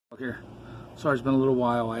here. Sorry it's been a little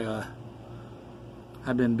while.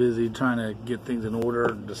 I've been busy trying to get things in order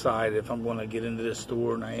and decide if I'm going to get into this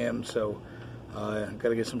store, and I am. So I've got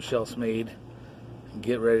to get some shelves made and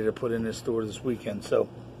get ready to put in this store this weekend. So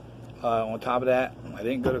on top of that, I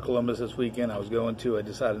didn't go to Columbus this weekend. I was going to. I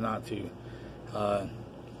decided not to. Of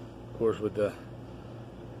course, with the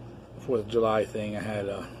 4th of July thing,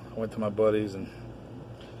 I went to my buddies and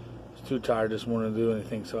was too tired this morning to do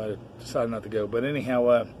anything, so I decided not to go. But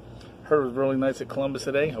anyhow, heard it was really nice at Columbus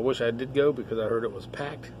today. I wish I did go because I heard it was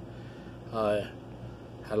packed. Had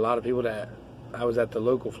a lot of people that I was at the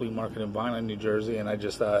local flea market in Vineland, New Jersey, and I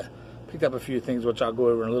just picked up a few things which I'll go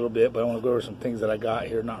over in a little bit. But I want to go over some things that I got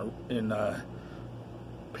here, not in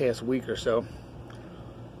past week or so.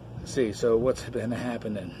 Let's see. So what's been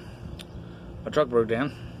happening? My truck broke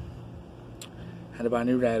down. Had to buy a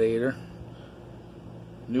new radiator,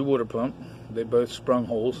 new water pump. They both sprung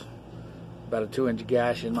holes. About a 2-inch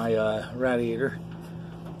gash in my radiator.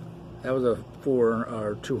 That was a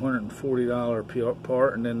 $240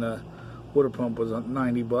 part, and then the water pump was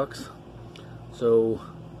 $90. So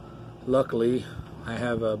luckily, I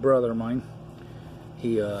have a brother of mine.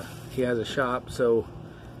 He has a shop, so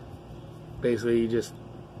basically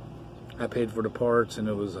I paid for the parts, and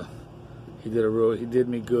it was he did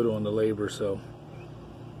me good on the labor. So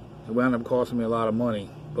it wound up costing me a lot of money,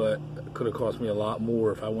 but it could have cost me a lot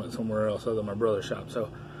more if I went somewhere else other than my brother's shop. So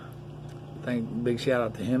big shout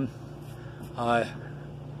out to him.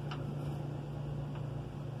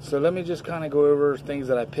 So let me just kind of go over things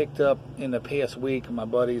that I picked up in the past week. My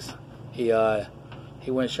buddies, he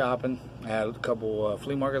went shopping. I had a couple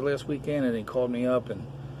flea markets last weekend, and he called me up, and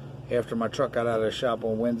after my truck got out of the shop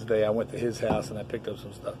on Wednesday, I went to his house and I picked up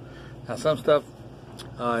some stuff. Now some stuff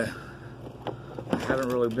I haven't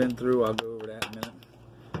really been through. I'll go over that in a minute.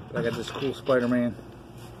 But I got this cool Spider-Man,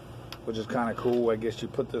 which is kind of cool. I guess you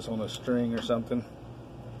put this on a string or something,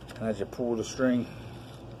 and as you pull the string,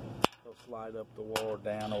 it'll slide up the wall or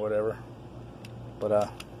down or whatever. But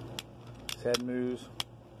his head moves.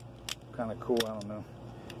 Kind of cool. I don't know.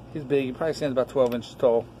 He's big. He probably stands about 12 inches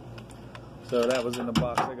tall. So that was in the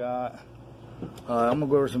box I got. I'm gonna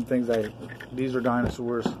go over some things. These are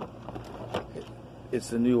dinosaurs. It's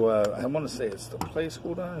the new. I want to say it's the Play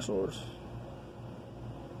School dinosaurs.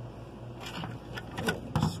 Oh,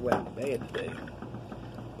 I'm sweating bad today.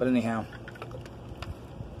 But anyhow,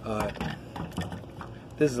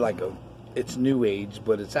 this is like it's new age,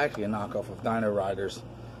 but it's actually a knockoff of Dino Riders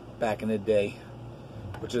back in the day,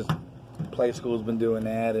 which is Play School's been doing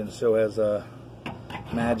that, and so has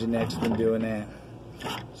Imaginext been doing that.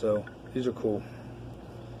 So these are cool.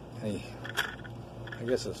 Hey, I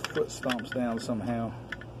guess his foot stomps down somehow.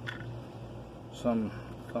 Some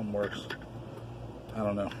works. I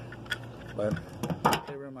don't know. But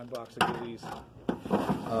they were in my box of goodies.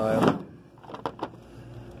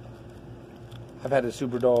 I've had a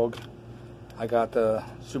Super Dog. I got the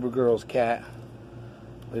Supergirl's cat.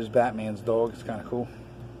 There's Batman's dog. It's kind of cool.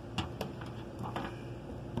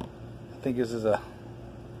 I think this is a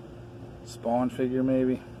Spawn figure,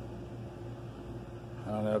 maybe.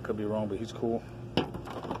 I don't know, it could be wrong, but he's cool.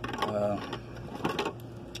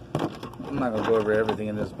 I'm not going to go over everything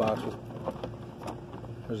in this box.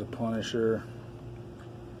 There's a Punisher,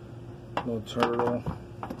 little turtle,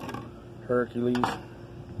 Hercules.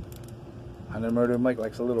 I know Murder Mike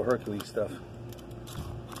likes a little Hercules stuff.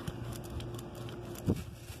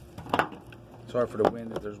 Sorry for the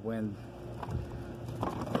wind, if there's wind.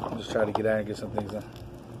 I'll just try to get out and get some things done.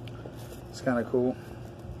 It's kind of cool.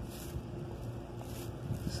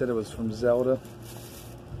 Said it was from Zelda. So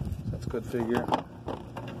that's a good figure.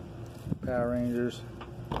 Power Rangers.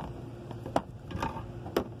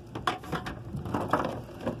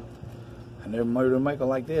 I know Moto Michael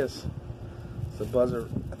like this. It's a Buzzer.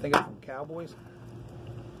 I think it's from Cowboys.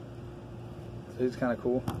 So he's kind of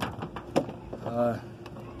cool.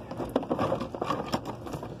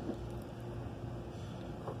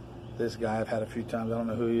 This guy I've had a few times. I don't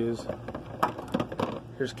know who he is.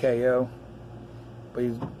 Here's KO. But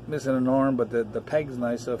he's missing an arm, but the peg's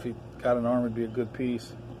nice, so if he got an arm, it'd be a good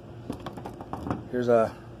piece. Here's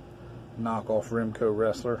a knockoff Rimco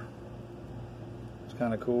wrestler. It's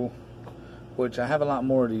kind of cool. Which I have a lot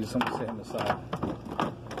more of these. I'm setting aside.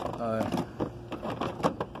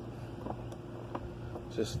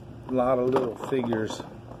 Just a lot of little figures.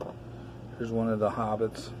 Here's one of the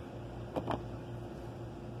Hobbits.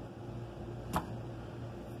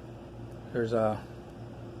 Here's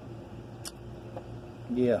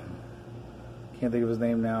yeah, can't think of his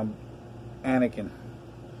name now. Anakin.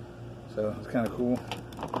 So it's kind of cool.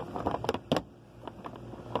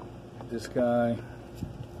 This guy.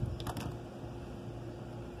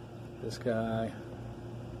 This guy.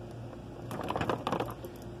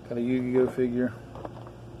 Got a Yu-Gi-Oh figure.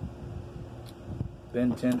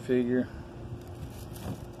 Ben 10 figure.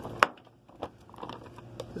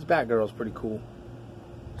 This Batgirl's pretty cool.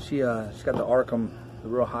 She's got the Arkham, the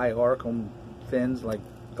real high Arkham fins, like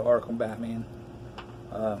the Arkham Batman.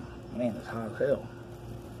 Man, it's hot as hell.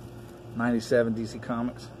 97 DC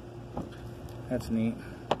Comics. That's neat.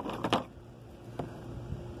 I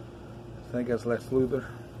think that's Lex Luthor.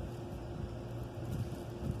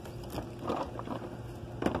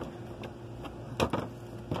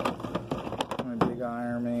 A big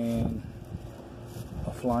Iron Man.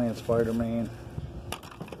 A flying Spider-Man.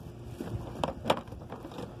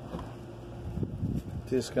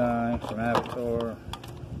 This guy from Avatar.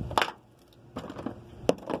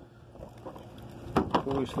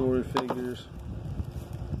 Toy Story figures.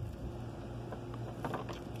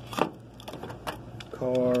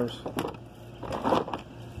 Cars.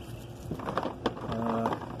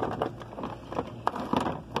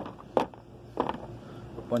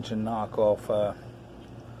 A bunch of knockoff. I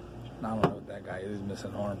don't know what that guy is. He's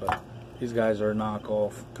missing an arm, but these guys are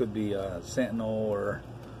knockoff. Could be Sentinel or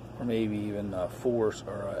maybe even Force,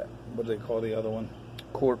 or what do they call the other one?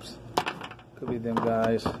 Corpse. Could be them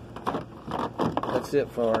guys. That's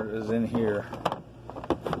it for is in here.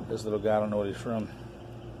 This little guy, I don't know what he's from.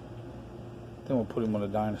 Then we'll put him on a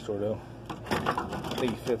dinosaur though. I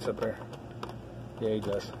think he fits up there. Yeah, he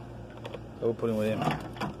does. So we'll put him with him.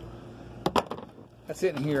 That's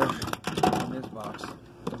it in here in this box.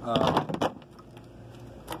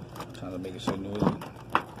 Trying to make it so noisy.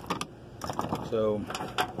 So,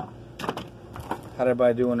 how'd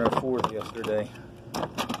everybody do on their 4th yesterday?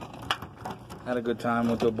 Had a good time.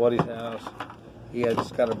 Went to a buddy's house. He had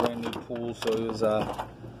just got a brand new pool, so it was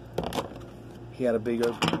he had a big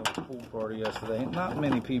opening of the pool party yesterday. Not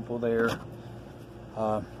many people there.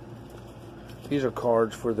 These are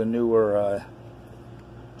cards for the newer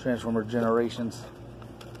Transformer generations.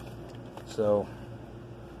 So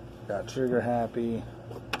got Trigger Happy,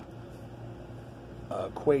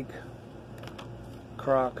 Quake,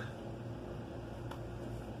 Croc,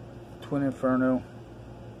 Twin Inferno,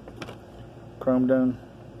 Chrome Dome.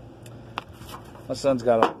 My son's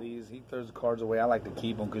got all these. He throws the cards away. I like to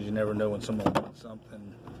keep them because you never know when someone wants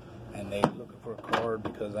something and they're looking for a card,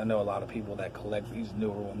 because I know a lot of people that collect these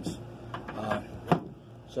newer ones.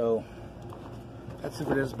 So that's it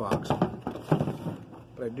for this box.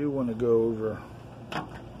 But I do want to go over,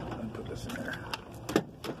 let me put this in there,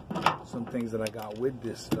 some things that I got with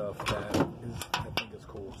this stuff that I think is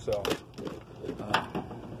cool. So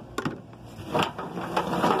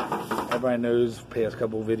everybody knows the past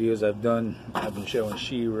couple of videos I've been showing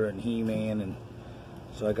She-Ra and He-Man, and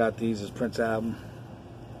so I got these as Prince album.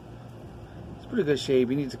 It's pretty good shape.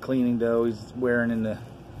 He needs a cleaning though. He's wearing in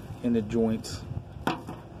the joints.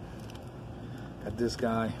 Got this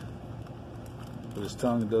guy with his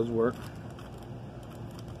tongue. It does work.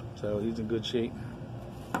 So he's in good shape.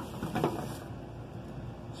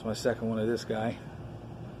 It's my second one of this guy.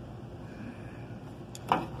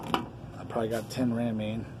 I probably got 10 Ram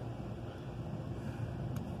Man.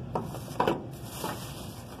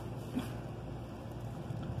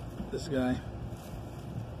 This guy.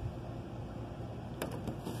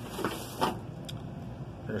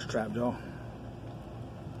 There's Trapjaw.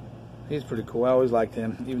 He's pretty cool. I always liked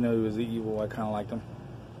him. Even though he was evil, I kind of liked him.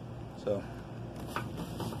 So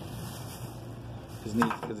it's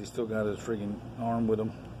neat because he still got his friggin' arm with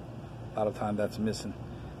him. A lot of times that's missing.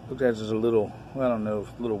 Looks like there's a little, well, I don't know,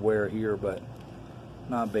 a little wear here, but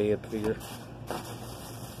not bad figure.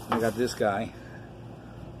 I got this guy,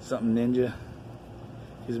 something ninja.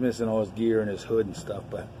 He's missing all his gear and his hood and stuff,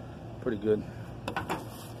 but pretty good.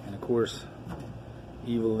 And of course,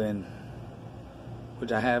 Evil Lynn,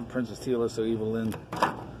 which I have Princess Tila, so Evil Lynn,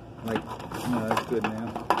 like, you know, that's good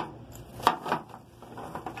now.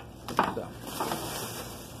 So,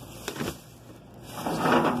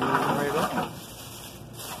 right on.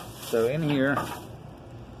 So in here,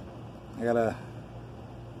 I got a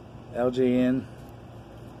LJN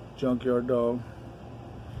Junkyard Dog.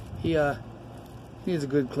 He needs a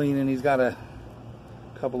good cleaning. He's got a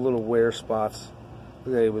couple little wear spots.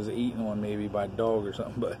 Look like he was eaten one maybe by a dog or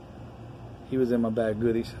something, but he was in my bag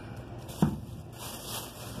goodies. And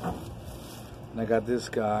I got this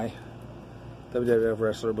guy, WWF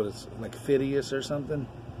wrestler, but it's like Phidias or something.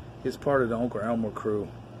 He's part of the Uncle Elmer crew.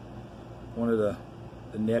 One of the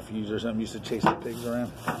nephews or something used to chase the pigs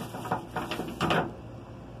around.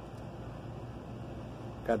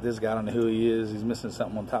 Got this guy, I don't know who he is. He's missing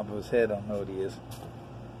something on top of his head. I don't know what he is.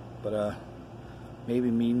 But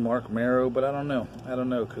maybe Mean Mark Marrow, but I don't know. I don't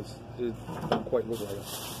know because it don't quite look like him.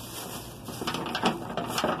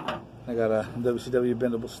 I got a WCW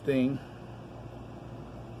bendable Sting.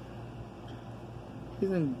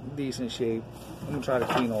 He's in decent shape. I'm gonna try to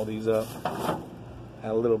clean all these up. Got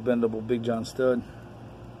a little bendable Big John stud.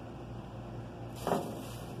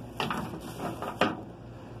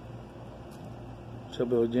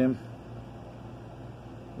 Chubby Jim.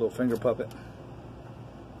 Little finger puppet.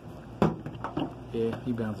 Yeah,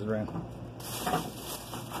 he bounces around.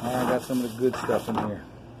 I got some of the good stuff in here.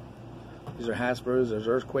 These are Hasbros. There's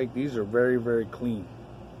Earthquake. These are very, very clean.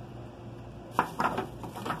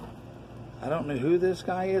 I don't know who this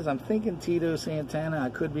guy is. I'm thinking Tito Santana. I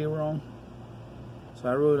could be wrong. So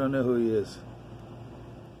I really don't know who he is.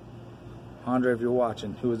 Andre, if you're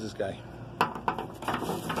watching, who is this guy?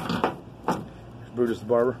 There's Brutus the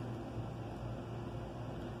Barber.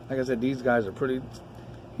 Like I said, these guys are pretty...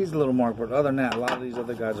 He's a little marked, but other than that, a lot of these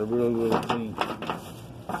other guys are really, really clean.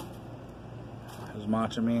 There's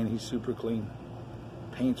Macho Man. He's super clean.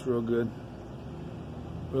 Paint's real good.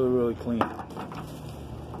 Really, really clean.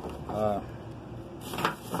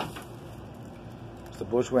 It's the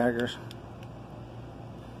Bushwhackers.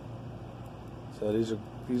 So these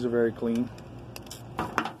are very clean.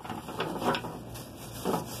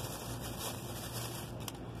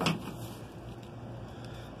 I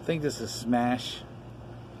think this is Smash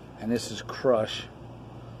and this is Crush,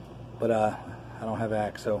 but I don't have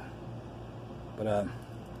Axe, so but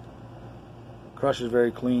Crush is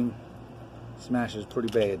very clean. Smash is pretty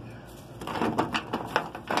bad.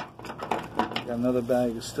 Got another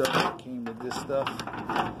bag of stuff that came with this stuff.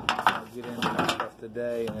 I'll get into that stuff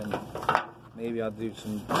today, and then maybe I'll do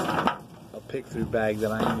a pick through bag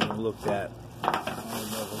that I haven't even looked at. I don't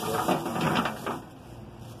even know if it works.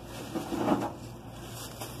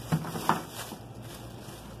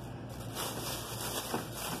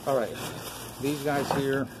 Alright, these guys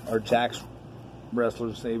here are Jack's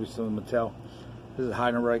wrestlers, maybe some of Mattel. This is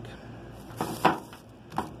Heidenreich,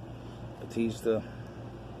 Batista,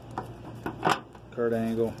 Kurt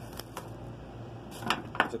Angle.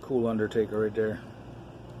 It's a cool Undertaker right there.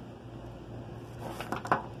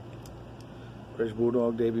 British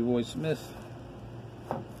Bulldog, Davey Boy Smith,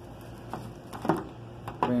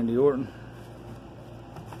 Randy Orton.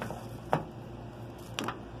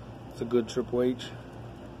 It's a good Triple H.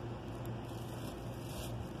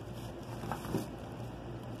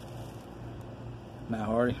 Matt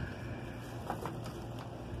Hardy,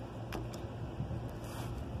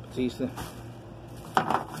 Batista,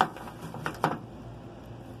 I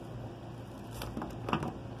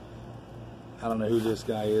don't know who this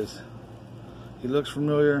guy is. He looks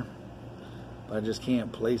familiar, but I just can't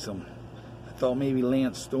place him. I thought maybe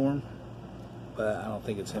Lance Storm, but I don't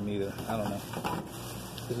think it's him either. I don't know.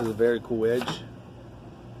 This is a very cool Edge,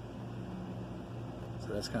 so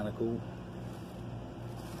that's kind of cool.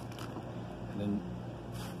 And then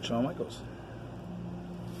Shawn Michaels.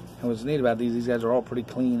 And what's neat about these guys are all pretty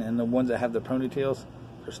clean, and the ones that have the ponytails,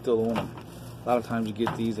 they're still on them. A lot of times you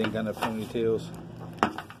get these, ain't got no ponytails.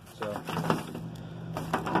 So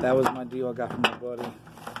that was my deal I got from my buddy.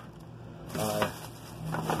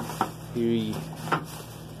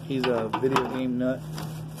 He's a video game nut.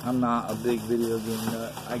 I'm not a big video game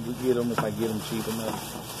nut. I get them if I get them cheap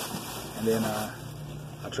enough, and then I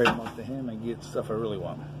trade them up to him and get stuff I really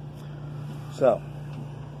want. So,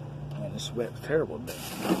 man, the sweat's terrible today.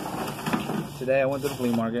 Today I went to the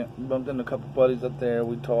flea market, bumped into a couple buddies up there.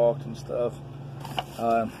 We talked and stuff.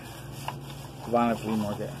 Violent flea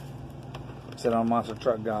market. Said I'm a monster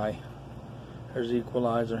truck guy. There's the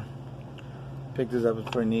Equalizer. Picked this up, it's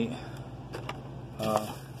pretty neat. What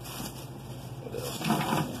else?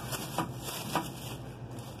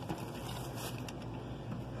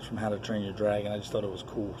 It's from How to Train Your Dragon. I just thought it was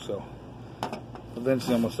cool. So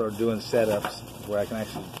eventually I'm gonna start doing setups where I can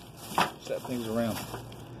actually set things around.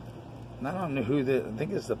 And I don't know who this. I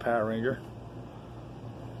think it's the Power Ranger.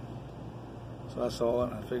 So I saw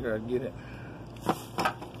it and I figured I'd get it.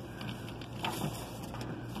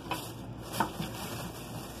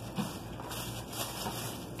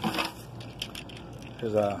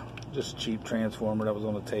 There's a just cheap transformer that was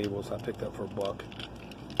on the table, so I picked up for $1.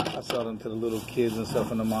 I sell them to the little kids and stuff,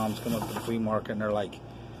 and the moms come up to the flea market and they're like,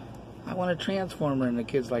 I want a transformer, and the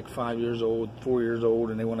kid's like 5 years old, 4 years old,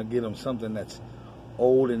 and they want to get them something that's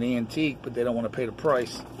old and antique, but they don't want to pay the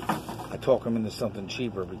price. I talk them into something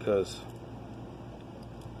cheaper, because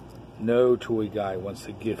no toy guy wants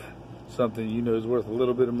to give something you know is worth a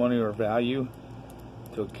little bit of money or value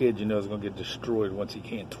to a kid you know is going to get destroyed once he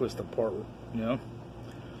can't twist apart, you know?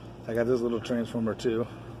 I got this little transformer too.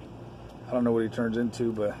 I don't know what he turns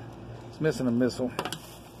into, but it's missing a missile.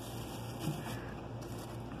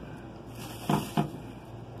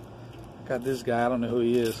 Got this guy, I don't know who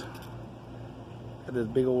he is. Got this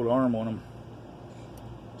big old arm on him.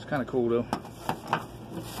 It's kind of cool though.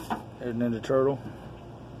 There's Ninja Turtle.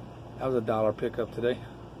 That was a $1 pickup today.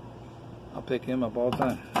 I'll pick him up all the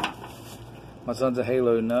time. My son's a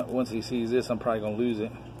Halo nut. Once he sees this, I'm probably gonna lose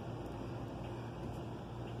it.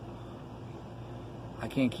 I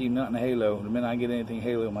can't keep nothing Halo. The minute I get anything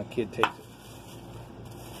Halo, my kid takes it.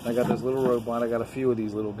 I got this little robot. I got a few of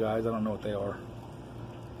these little guys. I don't know what they are.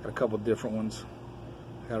 Got a couple different ones.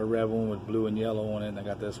 I got a red one with blue and yellow on it, and I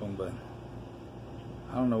got this one, but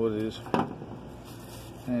I don't know what it is.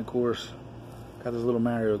 And of course, got this little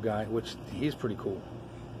Mario guy, which he's pretty cool.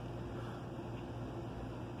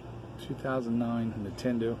 2009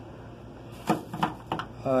 Nintendo.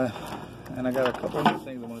 And I got a couple of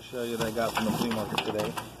things I want to show you that I got from the flea market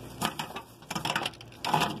today.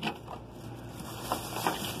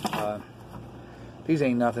 These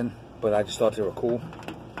ain't nothing, but I just thought they were cool.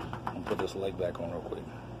 I'm gonna put this leg back on real quick.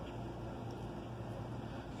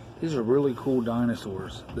 These are really cool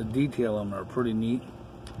dinosaurs. The detail of them are pretty neat.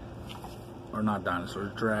 Or not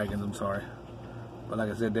dinosaurs, dragons, I'm sorry. But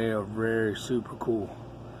like I said, they are very super cool.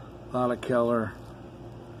 A lot of color.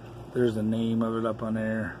 There's the name of it up on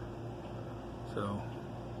there. So,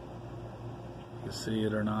 you can see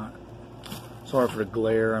it or not. Sorry for the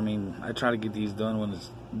glare. I mean, I try to get these done when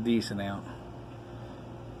it's decent out.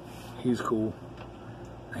 He's cool.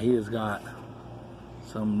 He has got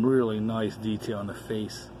some really nice detail on the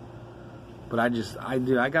face. But I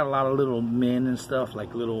got a lot of little men and stuff,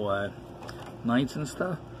 like little knights and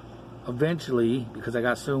stuff. Eventually, because I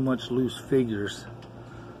got so much loose figures,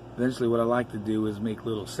 eventually what I like to do is make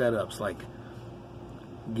little setups, like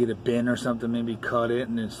get a bin or something, maybe cut it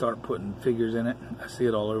and then start putting figures in it. I see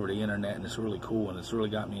it all over the internet and it's really cool, and it's really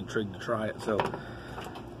got me intrigued to try it. So,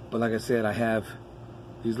 but like I said, I have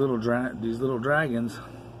these little dragons,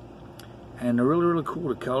 and they're really cool.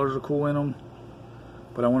 The colors are cool in them,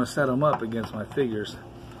 but I want to set them up against my figures.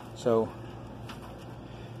 So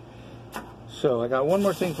I got one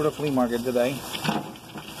more thing for the flea market today.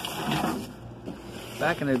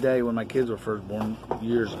 Back in the day when my kids were first born,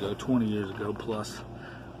 years ago, 20 years ago plus,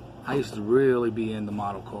 I used to really be into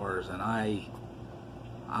model cars, and I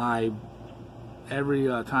every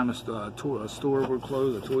time a store would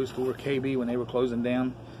close, a toy store, KB, when they were closing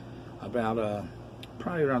down, about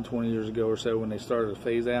probably around 20 years ago or so, when they started to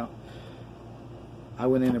phase out, I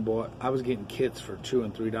went in and bought. I was getting kits for $2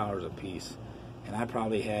 and $3 a piece, and I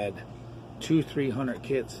probably had 200-300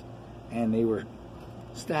 kits, and they were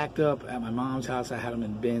stacked up at my mom's house. I had them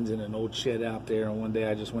in bins in an old shed out there, and one day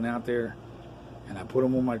I just went out there and I put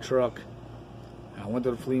them on my truck, and I went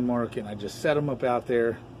to the flea market and I just set them up out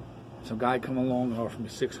there. Some guy come along and offered me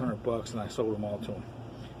 $600, and I sold them all to him,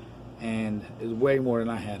 and it was way more than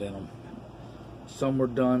I had in them. Some were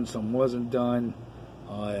done, some wasn't done,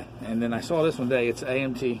 and then I saw this one day. It's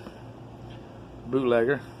AMT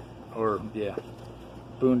bootlegger, or yeah,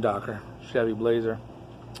 boondocker, Chevy Blazer.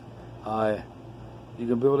 You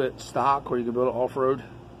can build it stock or you can build it off-road,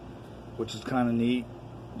 which is kind of neat.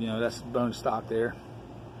 You know, that's bone stock there,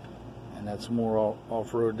 and that's more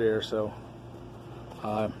off-road there. So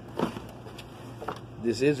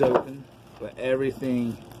this is open, but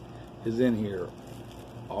everything is in here.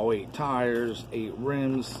 All 8 tires, 8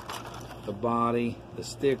 rims, the body, the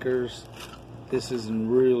stickers. This is in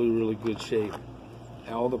really good shape.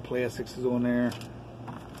 All the plastics is on there,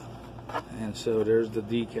 and so there's the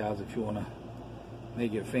decals if you want to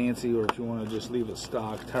make it fancy, or if you want to just leave it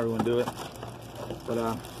stock, however you want to do it. But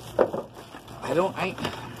I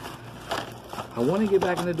want to get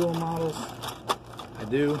back into doing models. I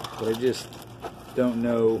do, but I just don't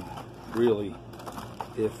know really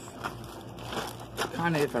if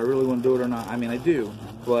I really want to do it or not. I mean, I do,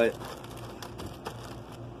 but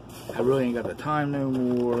I really ain't got the time no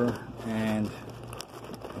more, and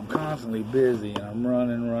I'm constantly busy, and I'm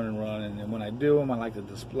running, and when I do them, I like to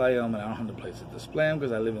display them, and I don't have the place to display them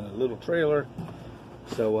because I live in a little trailer.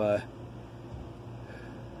 So I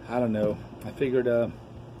don't know. I figured I'll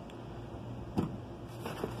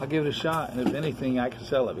give it a shot, and if anything, I can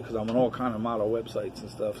sell it, because I'm on all kind of model websites and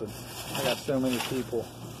stuff, and I got so many people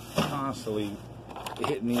constantly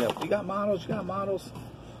hitting me up. You got models? You got models?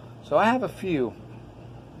 So I have a few.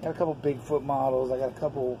 I got a couple Bigfoot models. I got a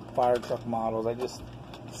couple fire truck models. I just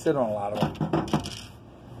sit on a lot of them.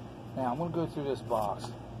 Now I'm gonna go through this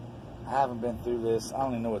box. I haven't been through this. I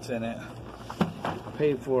don't even know what's in it. I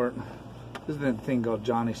paid for it. This is a thing called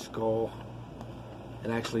Johnny's Skull. It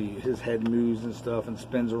actually, his head moves and stuff and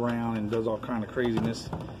spins around and does all kind of craziness.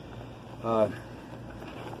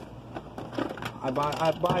 I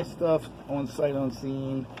buy stuff on sight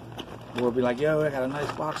unseen, or it'll be like, yo, I got a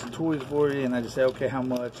nice box of toys for you, and I just say, okay, how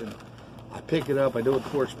much? And I pick it up, I do a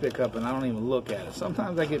torch pickup, and I don't even look at it.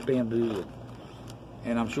 Sometimes I get bamboozled.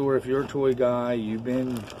 And I'm sure if you're a toy guy, you've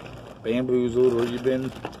been bamboozled, or you've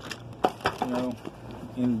been, you know,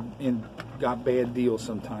 in got bad deals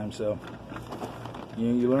sometimes. So, you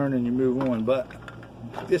know, you learn and you move on. But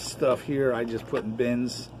this stuff here, I just put in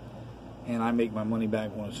bins, and I make my money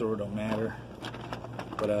back when it sort of don't matter.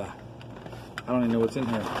 But I don't even know what's in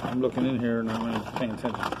here. I'm looking in here and I'm not even paying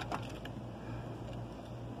attention.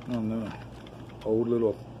 I don't know. Old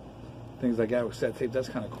little things like that with cassette tape. That's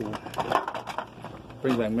kind of cool.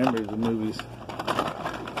 Brings back memories of movies.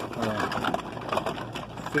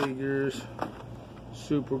 Figures.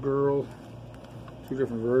 Supergirl. 2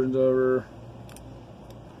 different versions of her.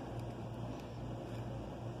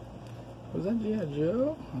 Was that G.I.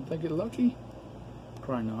 Joe? I think it Lucky?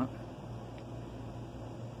 Probably not.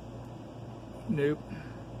 Nope.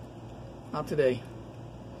 Not today.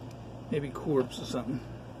 Maybe Corpse or something.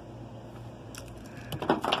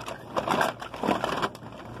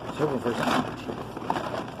 Let's hope for something.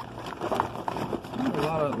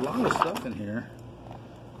 A lot of stuff in here.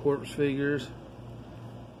 Corpse figures.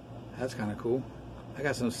 That's kind of cool. I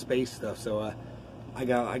got some space stuff, so I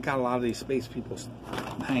got a lot of these space people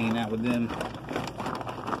hanging out with them.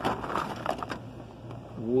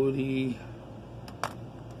 Woody.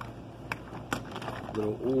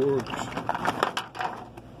 Little orbs.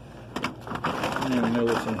 I don't even know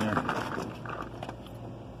what's in here.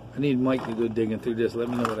 I need Mike to go digging through this. Let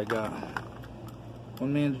me know what I got.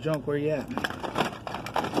 One man's junk, where you at?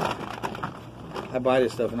 I buy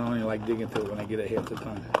this stuff and I don't even like digging through it when I get it half the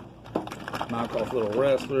time. Knockoff little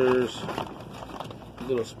wrestlers.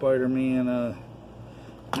 Little Spider-Man,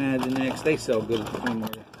 Imaginex. They sell good at the flea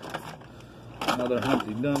market. Another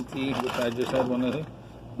Humpty Dumpty, which I just had one of these.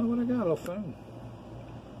 Oh, what I got? A phone.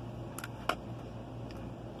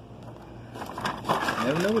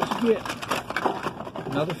 Never know what you get.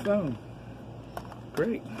 Another phone.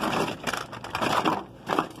 Great.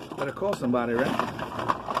 Better call somebody, right?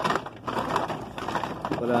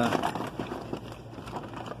 But,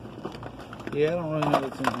 yeah, I don't really know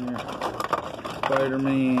what's in here.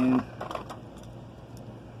 Spider-Man.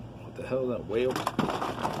 What the hell is that? Whale?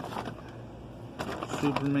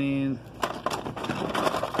 Superman.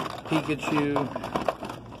 Pikachu.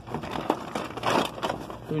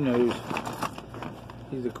 Who knows?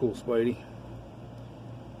 He's a cool Spidey.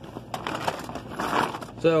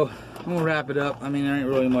 So, I'm going to wrap it up. I mean, there ain't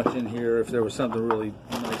really much in here. If there was something really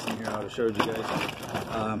nice in here, I would have showed you guys.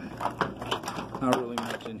 Not really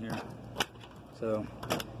much in here. So,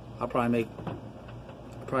 I'll probably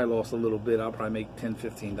lost a little bit. I'll probably make $10,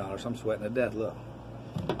 $15. I'm sweating to death, look.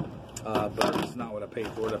 But it's not what I paid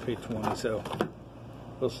for it. I paid $20, so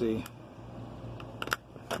we'll see.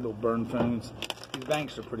 Little burn phones. These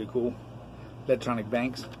banks are pretty cool. Electronic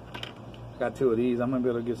banks. Got 2 of these. I'm going to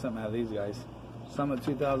be able to get something out of these guys. Summit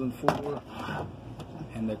 2004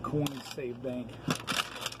 and the Coin Save Bank.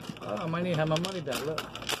 Oh, I might need to have my money back. Look.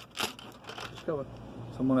 Just go.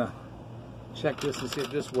 So I'm going to check this to see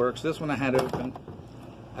if this works. This one I had open.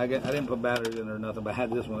 I didn't put batteries in or nothing, but I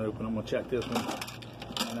had this one open. I'm going to check this one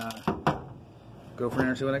and go from there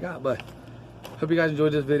and see what I got. But hope you guys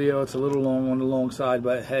enjoyed this video. It's a little long on the long side,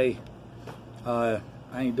 but hey, I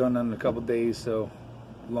ain't done nothing in a couple days, so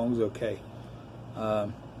long's okay.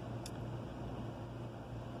 Trying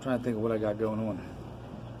to think of what I got going on.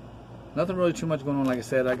 Nothing really too much going on. Like I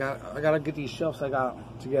said, I gotta get these shelves I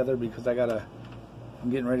got together because I'm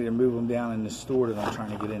getting ready to move them down in the store that I'm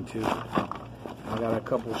trying to get into. I got a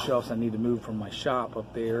couple of shelves I need to move from my shop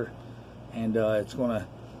up there, and it's gonna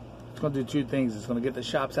do 2 things. It's gonna get the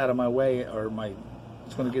shops out of my way,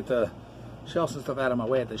 it's gonna get the shelves and stuff out of my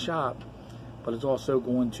way at the shop, but it's also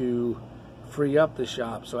going to free up the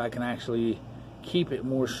shop so I can actually keep it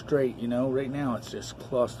more straight. You know, right now it's just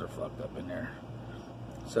cluster fucked up in there.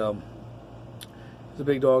 So it's a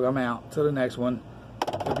big dog. I'm out. Till the next one.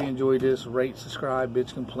 Hope you enjoyed this. Rate, subscribe,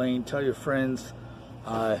 bitch, complain, tell your friends.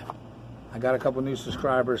 I got a couple new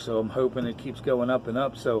subscribers, so I'm hoping it keeps going up and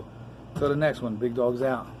up. So till the next one, big dog's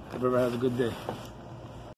out. Hope everybody has a good day.